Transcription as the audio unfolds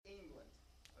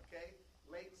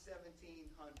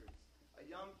1700s, a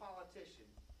young politician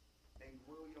named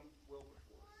William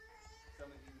Wilberforce. Some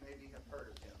of you maybe have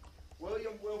heard of him.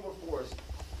 William Wilberforce,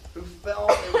 who fell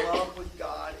in love with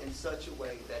God in such a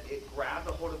way that it grabbed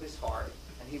a hold of his heart,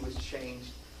 and he was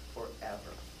changed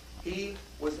forever. He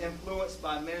was influenced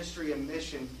by ministry and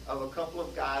mission of a couple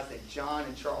of guys named John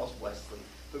and Charles Wesley,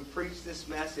 who preached this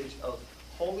message of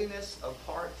holiness of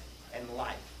heart and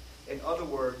life. In other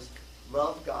words,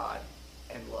 love God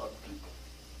and love people.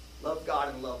 Love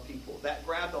God and love people. That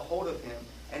grabbed a hold of him,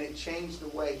 and it changed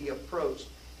the way he approached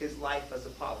his life as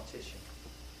a politician.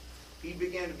 He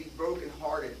began to be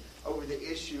brokenhearted over the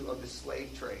issue of the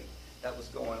slave trade that was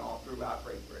going on throughout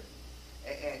Great Britain.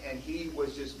 And he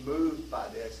was just moved by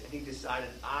this, and he decided,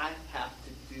 I have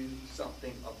to do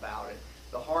something about it.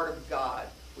 The heart of God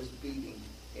was beating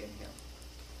in him,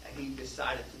 and he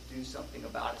decided to do something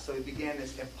about it. So he began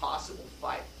this impossible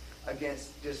fight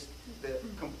against just the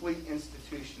complete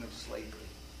institution of slavery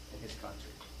in his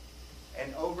country.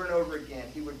 And over again,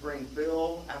 he would bring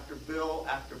bill after bill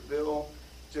after bill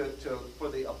for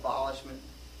the abolishment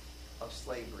of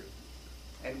slavery.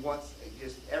 And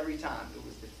just every time it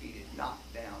was defeated,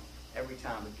 knocked down, every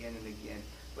time, again and again.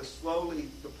 But slowly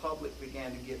the public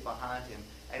began to get behind him.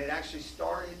 And it actually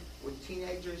started with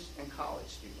teenagers and college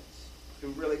students who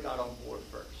really got on board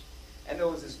first. And there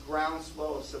was this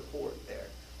groundswell of support there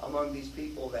among these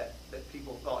people that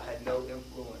people thought had no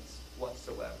influence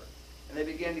whatsoever. And they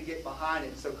began to get behind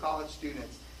it. So college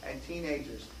students and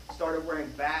teenagers started wearing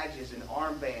badges and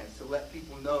armbands to let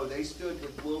people know they stood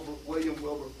with William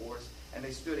Wilberforce, and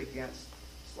they stood against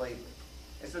slavery.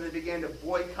 And so they began to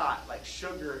boycott like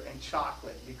sugar and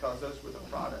chocolate, because those were the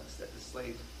products that the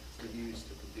slaves were used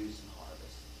to produce and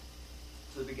harvest.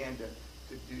 So they began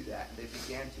to do that, and they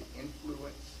began to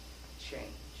influence change.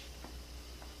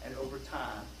 And over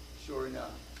time, sure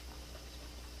enough,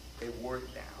 they wore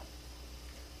it down.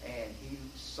 And he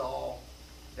saw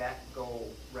that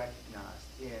goal recognized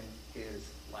in his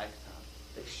lifetime.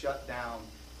 They shut down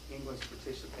England's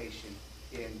participation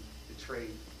in the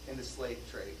trade, in the slave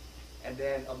trade. And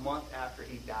then a month after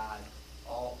he died,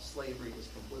 all slavery was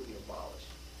completely abolished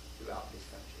throughout his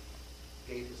country.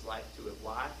 He gave his life to it.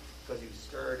 Why? Because he was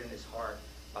stirred in his heart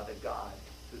by the God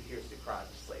who hears the cries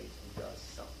of slaves and does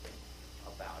something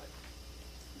about it.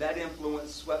 That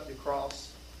influence swept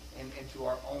across into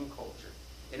our own culture.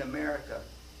 In America,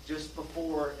 just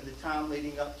before, in the time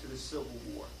leading up to the Civil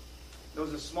War, there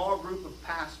was a small group of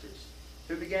pastors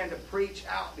who began to preach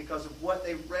out because of what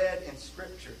they read in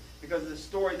Scripture, because of the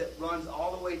story that runs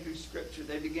all the way through Scripture.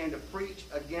 They began to preach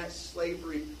against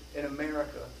slavery in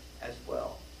America as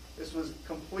well. This was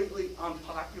completely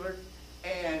unpopular,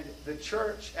 and the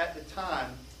church at the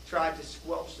time tried to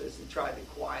squelch this and tried to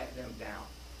quiet them down.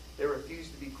 They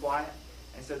refused to be quiet,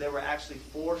 and so they were actually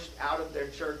forced out of their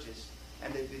churches,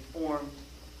 and they formed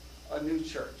a new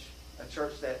church, a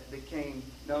church that became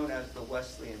known as the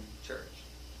Wesleyan Church.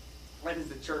 That is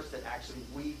the church that actually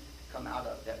we come out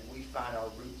of, that we find our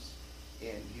roots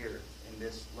in here in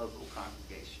this local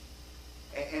congregation.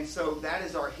 And so that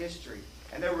is our history.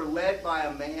 And they were led by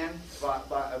a man,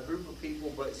 by a group of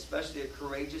people, but especially a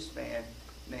courageous man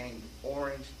named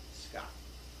Orange Scott.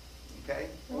 Okay?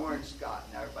 Orange Scott.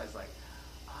 Now everybody's like,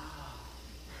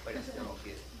 but I still don't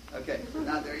get it. Okay, we're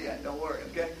not there yet. Don't worry,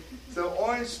 okay? So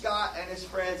Orange Scott and his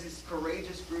friends, this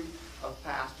courageous group of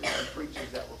pastors and preachers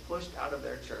that were pushed out of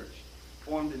their church,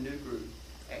 formed a new group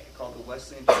called the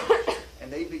Wesleyan Church.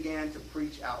 And they began to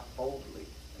preach out boldly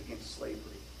against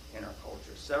slavery in our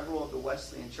culture. Several of the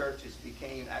Wesleyan churches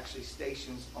became actually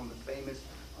stations on the famous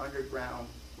Underground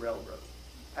Railroad.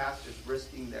 Pastors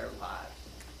risking their lives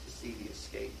to see the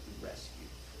escape and rescue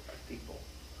of people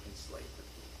in slavery.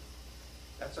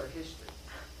 That's our history.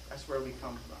 That's where we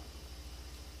come from.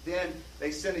 Then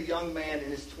they sent a young man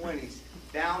in his 20s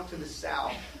down to the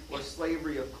South, where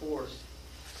slavery, of course,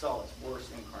 saw its worst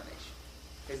incarnation.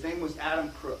 His name was Adam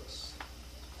Crooks.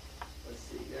 Let's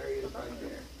see, there he is right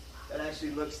there. That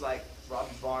actually looks like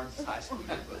Robbie Barnes' high school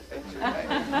yearbook picture,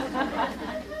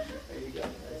 right? There you go.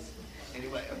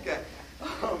 Anyway, okay.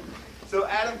 So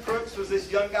Adam Crooks was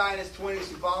this young guy in his 20s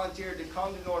who volunteered to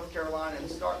come to North Carolina and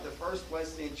start the first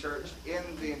Wesleyan church in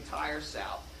the entire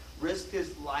South. Risked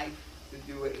his life to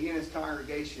do it. He and his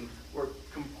congregation were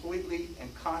completely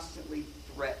and constantly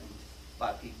threatened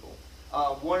by people.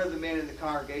 One of the men in the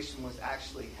congregation was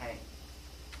actually hanged.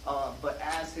 But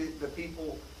as the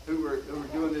people who were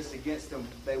doing this against him,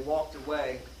 they walked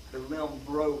away, the limb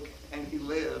broke, and he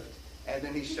lived. And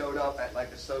then he showed up at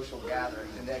like a social gathering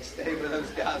the next day where those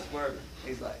guys were.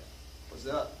 He's like, "What's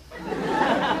up?"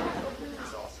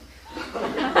 That's awesome.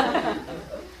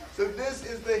 So this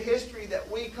is the history that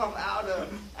we come out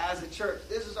of as a church.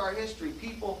 This is our history.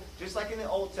 People, just like in the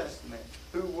Old Testament,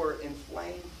 who were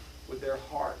inflamed with their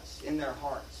hearts, in their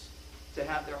hearts, to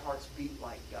have their hearts beat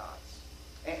like God's.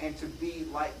 And to be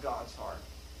like God's heart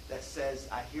that says,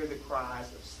 I hear the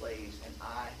cries of slaves and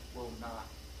I will not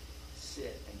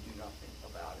sit and do nothing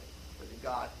about it. But the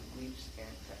God who leaps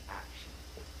into action,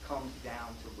 comes down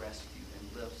to rescue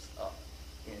and lifts up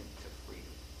into freedom.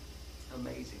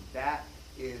 Amazing. That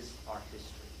is our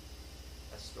history.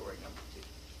 That's story number 2.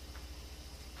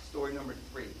 Story number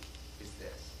 3 is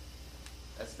this.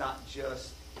 That's not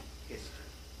just history.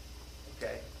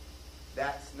 Okay?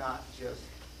 That's not just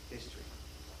history.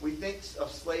 We think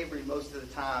of slavery most of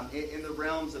the time in the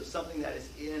realms of something that is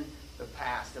in the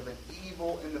past, of an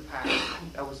evil in the past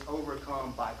that was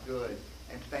overcome by good,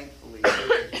 and thankfully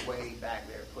it is way back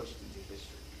there pushed into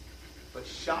history. But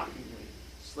shockingly,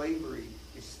 slavery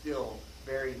is still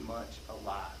very much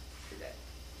alive today.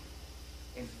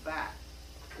 In fact,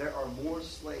 there are more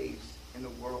slaves in the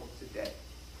world today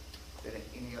than at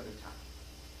any other time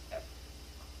ever.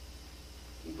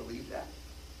 Can you believe that?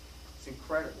 It's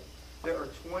incredible. There are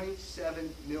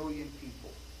 27 million people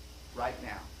right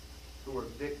now who are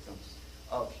victims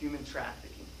of human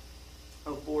trafficking,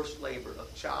 of forced labor,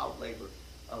 of child labor,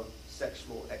 of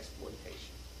sexual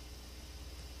exploitation.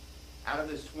 Out of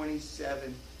those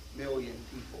 27 million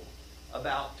people,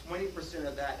 about 20%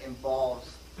 of that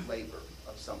involves labor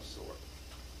of some sort.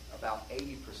 About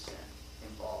 80%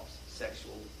 involves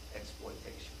sexual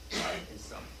exploitation in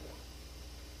some form.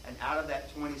 And out of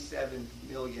that 27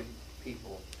 million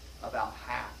people, about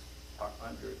half are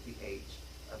under the age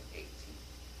of 18.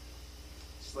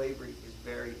 Slavery is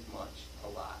very much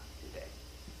alive today.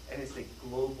 And it's a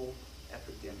global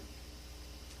epidemic.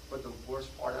 But the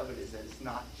worst part of it is that it's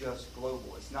not just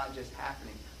global. It's not just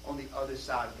happening on the other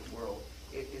side of the world.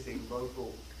 It is a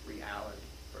local reality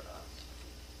for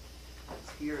us.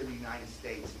 It's here in the United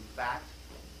States. In fact,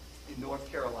 in North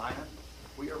Carolina,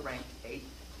 we are ranked 8th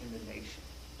in the nation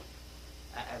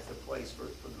as the place for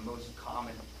the most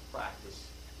common practice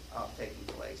taking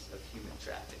place of human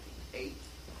trafficking.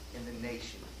 8th in the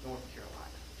nation, North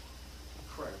Carolina.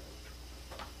 Incredible.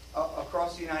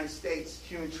 Across the United States,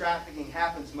 human trafficking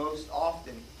happens most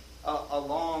often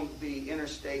along the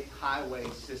interstate highway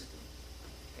system.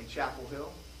 In Chapel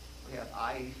Hill, we have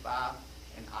I-85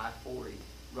 and I-40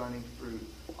 running through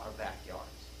our backyards.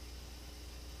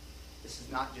 This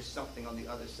is not just something on the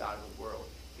other side of the world.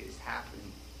 It is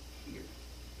happening here.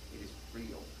 It is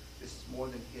real. This is more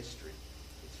than history.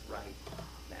 It's right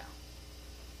now.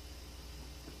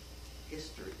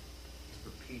 History is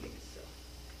repeating itself.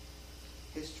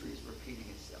 History is repeating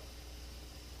itself.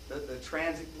 The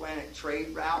transatlantic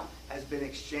trade route has been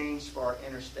exchanged for our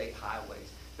interstate highways.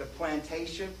 The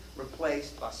plantation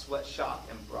replaced by sweatshop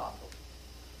and brothel.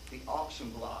 The auction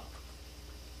block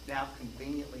now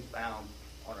conveniently found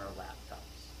on our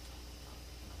laptops.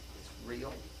 It's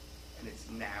real, and it's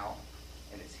now,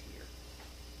 and it's here.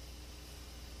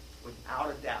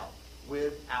 Without a doubt,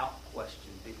 without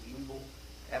question, the evil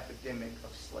epidemic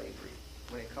of slavery,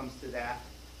 when it comes to that,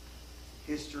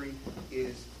 history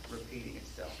is repeating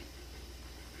itself.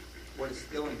 What is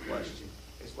still in question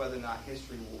is whether or not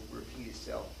history will repeat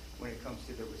itself when it comes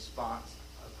to the response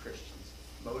of Christians,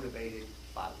 motivated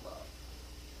by love,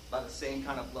 by the same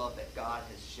kind of love that God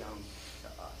has shown to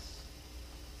us,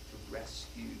 to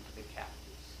rescue the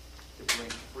captives, to bring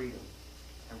freedom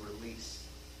and release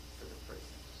for the prisoners.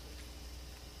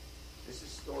 This is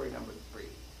story number 3,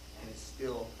 and it's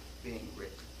still being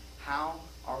written. How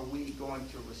are we going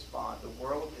to respond? The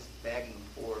world is begging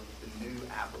for the new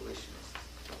abolitionists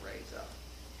to raise up.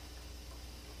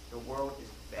 The world is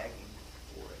begging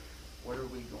for it. What are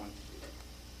we going to do?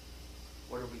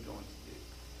 What are we going to do?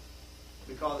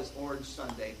 We call this Orange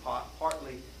Sunday,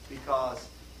 partly because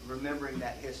remembering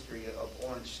that history of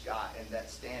Orange Scott and that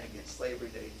stand against slavery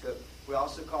that he took. We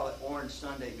also call it Orange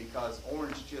Sunday because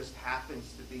orange just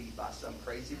happens to be, by some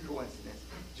crazy coincidence,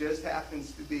 just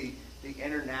happens to be the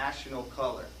international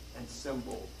color and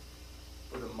symbol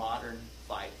for the modern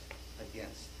fight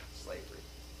against slavery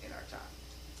in our time.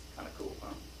 Kind of cool,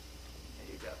 huh?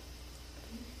 There you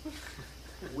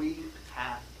go. We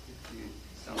have to do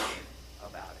something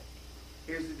about it.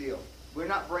 Here's the deal. We're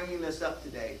not bringing this up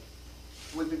today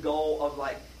with the goal of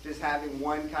just having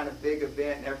one kind of big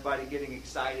event and everybody getting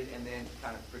excited and then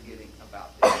kind of forgetting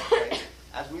about this. Okay?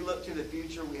 As we look to the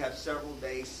future, we have several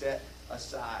days set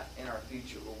aside in our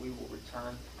future where we will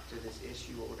return to this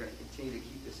issue, where we're going to continue to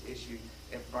keep this issue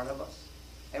in front of us.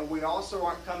 And we also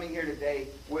aren't coming here today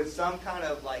with some kind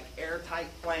of airtight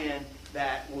plan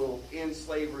that will end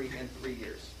slavery in 3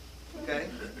 years. Okay?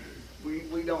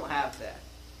 We don't have that.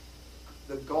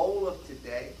 The goal of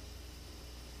today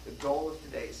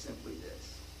is simply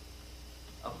this,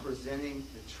 of presenting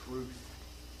the truth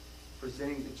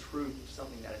of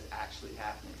something that is actually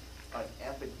happening, an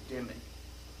epidemic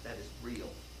that is real,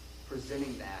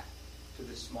 presenting that to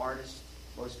the smartest,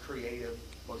 most creative,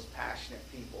 most passionate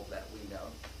people that we know,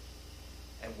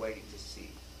 and waiting to see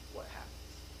what happens.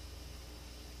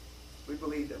 We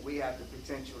believe that we have the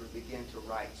potential to begin to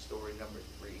write story number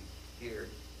 3 here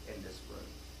in this room.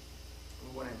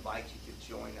 We want to invite you to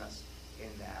join us in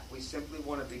that. We simply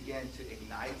want to begin to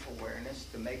ignite awareness,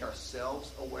 to make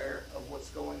ourselves aware of what's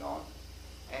going on,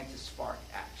 and to spark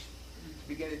action. To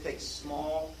begin to take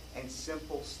small and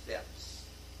simple steps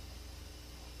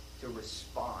to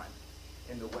respond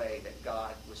in the way that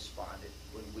God responded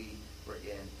when we were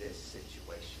in this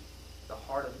situation. The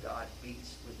heart of God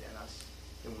beats within us,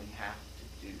 and we have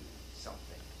to do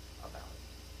something about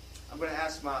it. I'm going to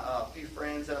ask my few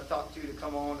friends that I've talked to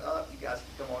come on up. You guys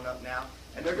can come on up now.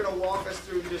 And they're going to walk us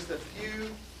through just a few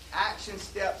action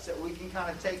steps that we can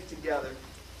kind of take together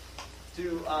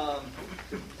to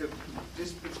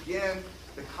just begin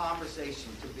the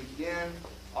conversation, to begin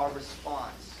our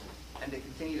response, and to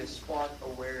continue to spark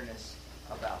awareness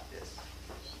about this.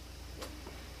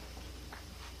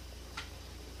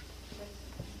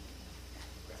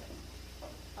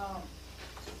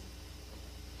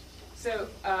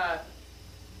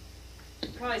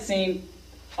 You've probably seen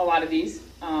a lot of these.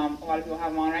 A lot of people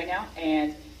have them on right now,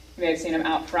 and you may have seen them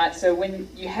out front. So when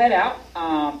you head out,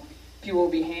 people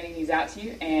will be handing these out to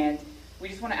you, and we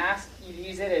just want to ask you to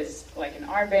use it as like an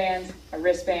armband, a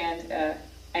wristband,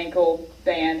 ankle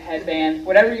band, headband,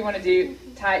 whatever you want to do.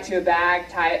 Tie it to a bag,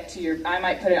 tie it to your... I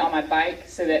might put it on my bike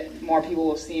so that more people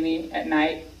will see me at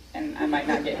night, and I might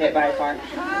not get hit by a car.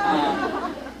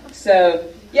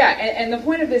 And the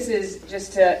point of this is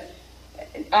just to...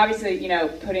 Obviously,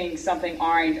 putting something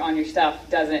orange on your stuff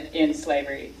doesn't end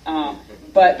slavery.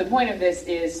 But the point of this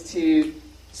is to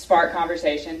spark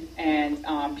conversation, and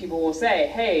people will say,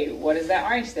 hey, what is that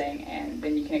orange thing? And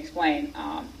then you can explain.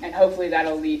 And hopefully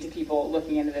that'll lead to people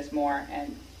looking into this more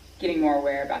and getting more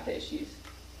aware about the issues.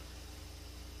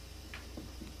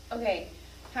 Okay,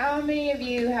 how many of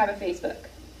you have a Facebook?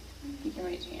 You can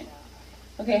raise your hand.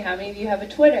 Okay, how many of you have a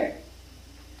Twitter?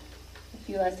 A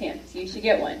few less hands. You should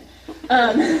get one.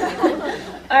 All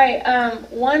right,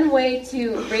 one way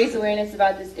to raise awareness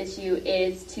about this issue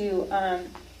is to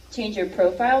change your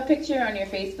profile picture on your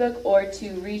Facebook or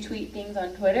to retweet things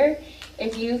on Twitter.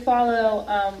 If you follow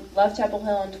Love Chapel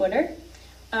Hill on Twitter,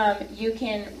 you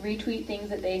can retweet things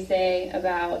that they say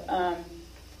about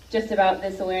just about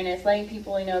this awareness, letting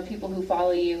people know, people who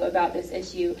follow you, about this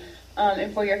issue.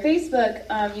 And for your Facebook,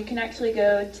 you can actually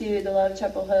go to the Love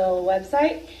Chapel Hill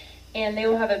website, and they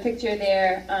will have a picture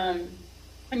there,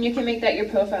 and you can make that your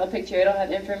profile picture. It'll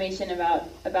have information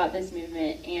about this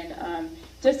movement, and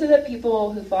just so that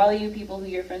people who follow you, people who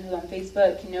you're friends with on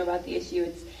Facebook, can know about the issue.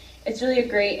 It's really a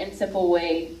great and simple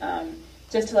way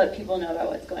just to let people know about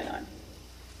what's going on.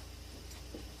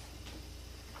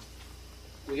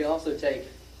 We can also take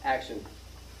action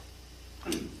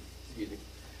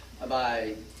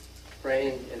by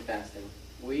praying and fasting.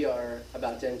 We are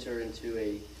about to enter into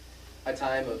a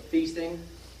time of feasting,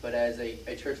 but as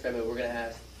a church family, we're going to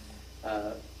ask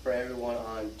for everyone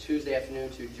on Tuesday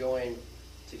afternoon to join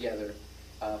together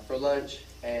for lunch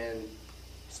and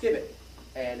skip it,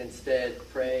 and instead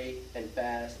pray and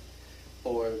fast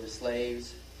for the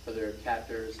slaves, for their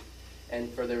captors,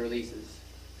 and for their releases.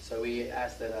 So we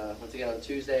ask that once again on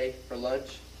Tuesday for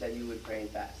lunch that you would pray and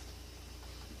fast.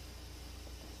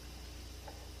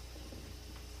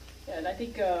 Yeah, and I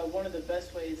think one of the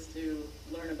best ways to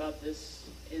learn about this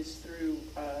is through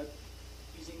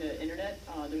using the internet.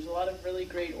 There's a lot of really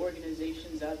great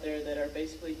organizations out there that are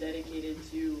basically dedicated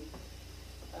to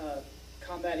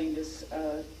combating this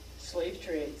slave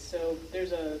trade. So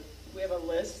we have a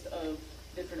list of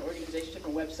different organizations,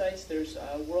 different websites. There's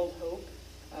World Hope,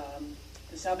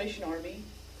 the Salvation Army,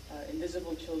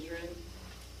 Invisible Children,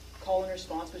 Call and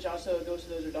Response, which also those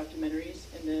are documentaries,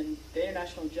 and then the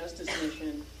International Justice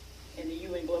Mission and the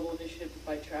UN Global Initiative to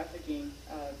Fight Trafficking.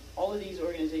 All of these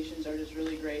organizations are just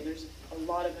really great. There's a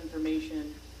lot of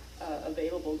information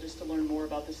available just to learn more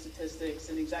about the statistics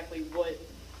and exactly what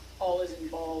all is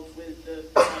involved with the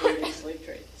modern-day slave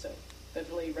trade. So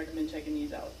definitely recommend checking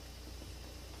these out.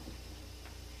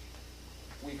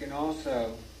 We can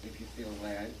also, if you feel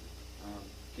led,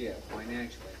 give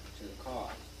financially to the cause.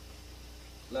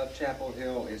 Love Chapel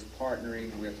Hill is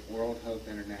partnering with World Hope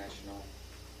International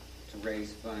to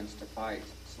raise funds to fight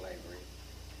slavery.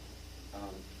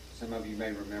 some of you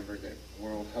may remember that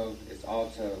World Hope is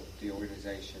also the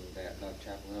organization that Love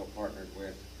Chapel Hill partnered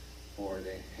with for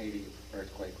the Haiti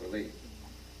earthquake relief.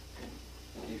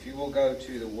 If you will go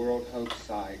to the World Hope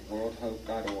site,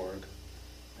 worldhope.org,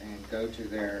 and go to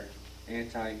their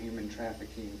anti-human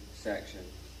trafficking section,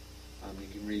 you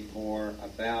can read more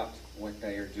about what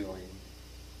they are doing.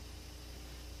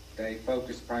 They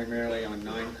focus primarily on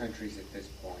 9 countries at this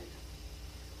point,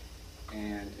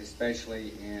 and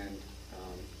especially in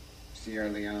Sierra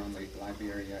Leone,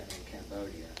 Liberia, and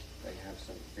Cambodia. They have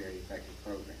some very effective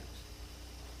programs.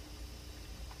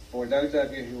 For those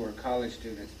of you who are college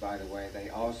students, by the way, they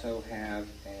also have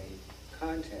a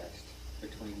contest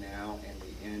between now and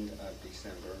the end of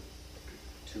December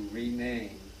to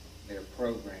rename their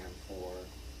program for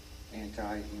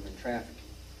anti-human trafficking.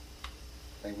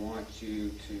 They want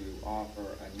you to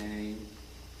offer a name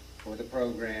for the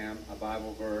program, a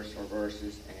Bible verse or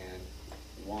verses, and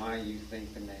why you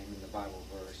think the name in the Bible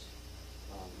verse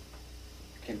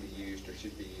can be used or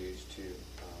should be used to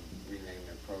rename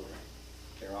their program.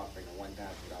 They're offering a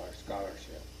 $1,000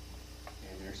 scholarship.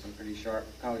 And there's some pretty sharp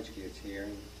college kids here,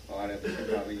 and a lot of them could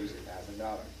probably use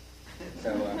 $1,000.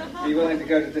 So be willing to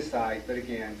go to the site. But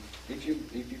again, if you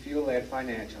feel led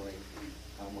financially,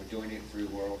 we're doing it through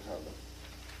World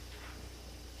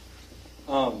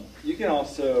Hope. You can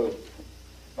also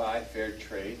buy fair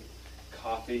trade,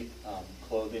 coffee,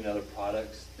 clothing, other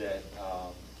products that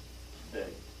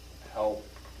help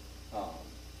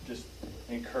just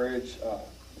encourage that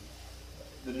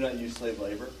do not use slave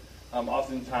labor.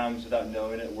 Oftentimes, without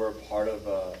knowing it, we're a part of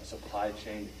a supply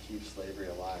chain that keeps slavery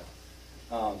alive.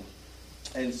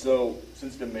 And so,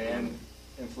 since demand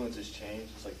influences change,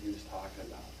 just like you was talking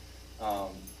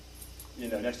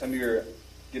about, next time you're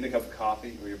getting a cup of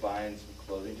coffee or you're buying some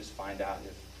clothing, just find out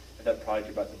if that product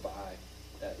you're about to buy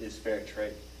is fair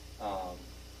trade.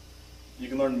 You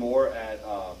can learn more at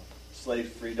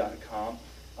slavefree.com.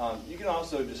 You can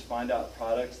also just find out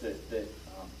products that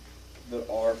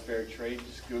are fair trade.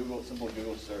 Just simple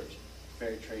Google search,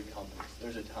 fair trade companies.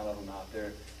 There's a ton of them out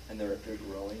there, and they're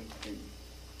growing.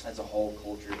 As a whole,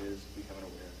 culture is becoming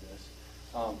aware of this.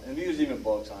 And there's even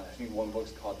books on it. I think one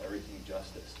book's called Everything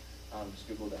Justice. Just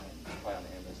Google that, it's probably on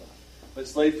Amazon. But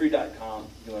slavefree.com,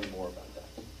 you can learn more about that.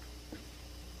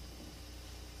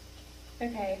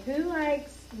 Okay, who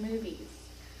likes movies?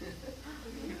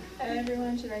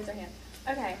 Everyone should raise their hand.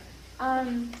 Okay.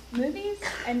 Movies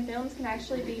and films can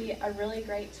actually be a really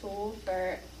great tool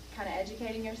for kind of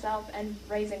educating yourself and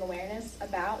raising awareness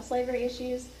about slavery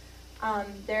issues.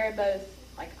 There are both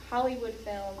like Hollywood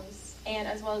films and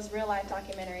as well as real life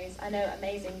documentaries. I know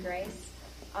Amazing Grace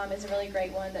is a really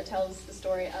great one that tells the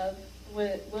story of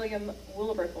William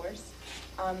Wilberforce,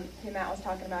 who Matt was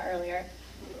talking about earlier,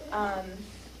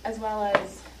 as well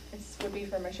as this would be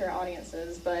for mature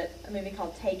audiences, but a movie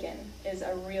called Taken is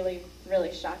a really,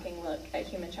 really shocking look at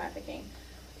human trafficking.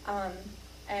 And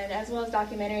as well as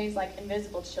documentaries like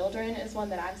Invisible Children is one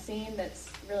that I've seen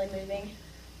that's really moving.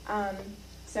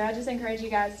 So I just encourage you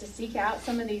guys to seek out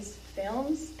some of these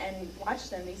films and watch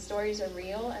them. These stories are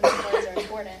real and these stories are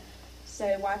important.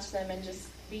 So watch them and just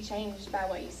be changed by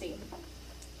what you see.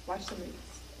 Watch the movies.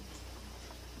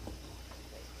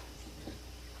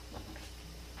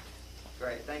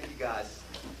 Great, thank you guys.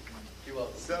 You're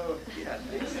welcome. So, yeah,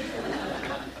 thanks.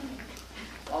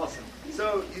 Awesome.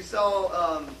 So you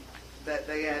saw that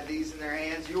they had these in their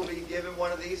hands. You'll be given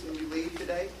one of these when you leave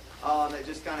today. That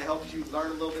just kind of helps you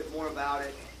learn a little bit more about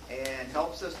it and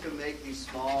helps us to make these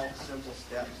small, simple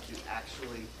steps to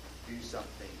actually do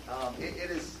something.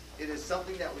 It is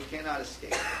something that we cannot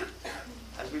escape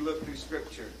as we look through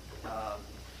Scripture.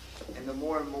 And the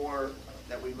more and more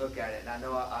that we look at it, and I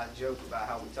know I joke about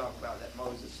how we talk about that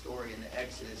Moses story in the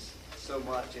Exodus so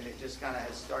much, and it just kind of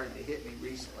has started to hit me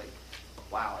recently.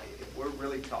 Wow, if we're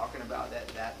really talking about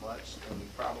that much, then we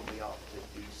probably ought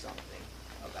to do something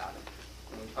about it.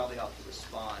 And we probably ought to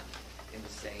respond in the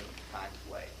same kind of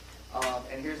way.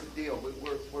 And here's the deal.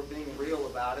 We're being real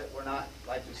about it. We're not,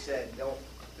 like we said, don't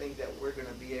think that we're going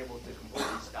to be able to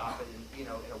completely stop it in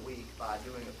a week by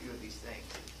doing a few of these things.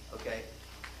 Okay?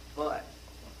 But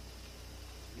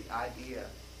the idea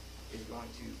is going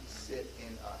to sit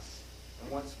in us. And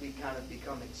once we kind of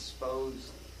become exposed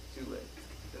to it,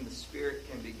 then the Spirit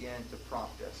can begin to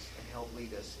prompt us and help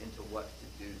lead us into what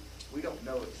to do. We don't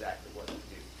know exactly what to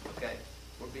do, okay?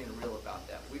 We're being real about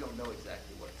that. We don't know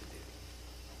exactly what to do.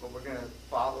 But we're going to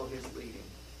follow His leading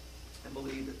and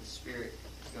believe that the Spirit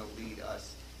is going to lead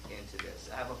us into this.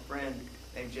 I have a friend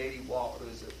named J.D. Walt who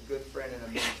is a good friend and a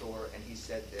mentor, and he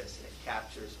said this, and it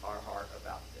captures our heart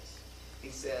about this. He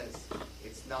says,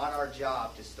 it's not our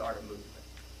job to start a movement.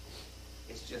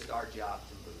 It's just our job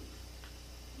to move.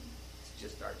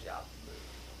 just our job to move.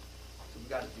 So we've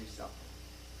got to do something,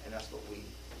 and that's what we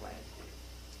plan to do.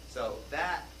 So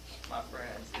that, my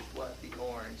friends, is what the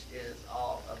orange is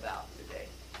all about today.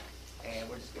 And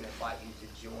we're just going to invite you to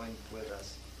join with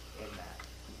us in that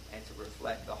and to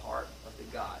reflect the heart of the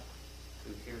God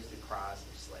who hears the cries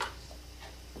of slaves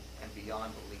and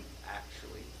beyond belief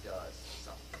actually does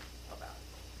something about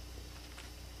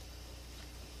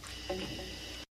it.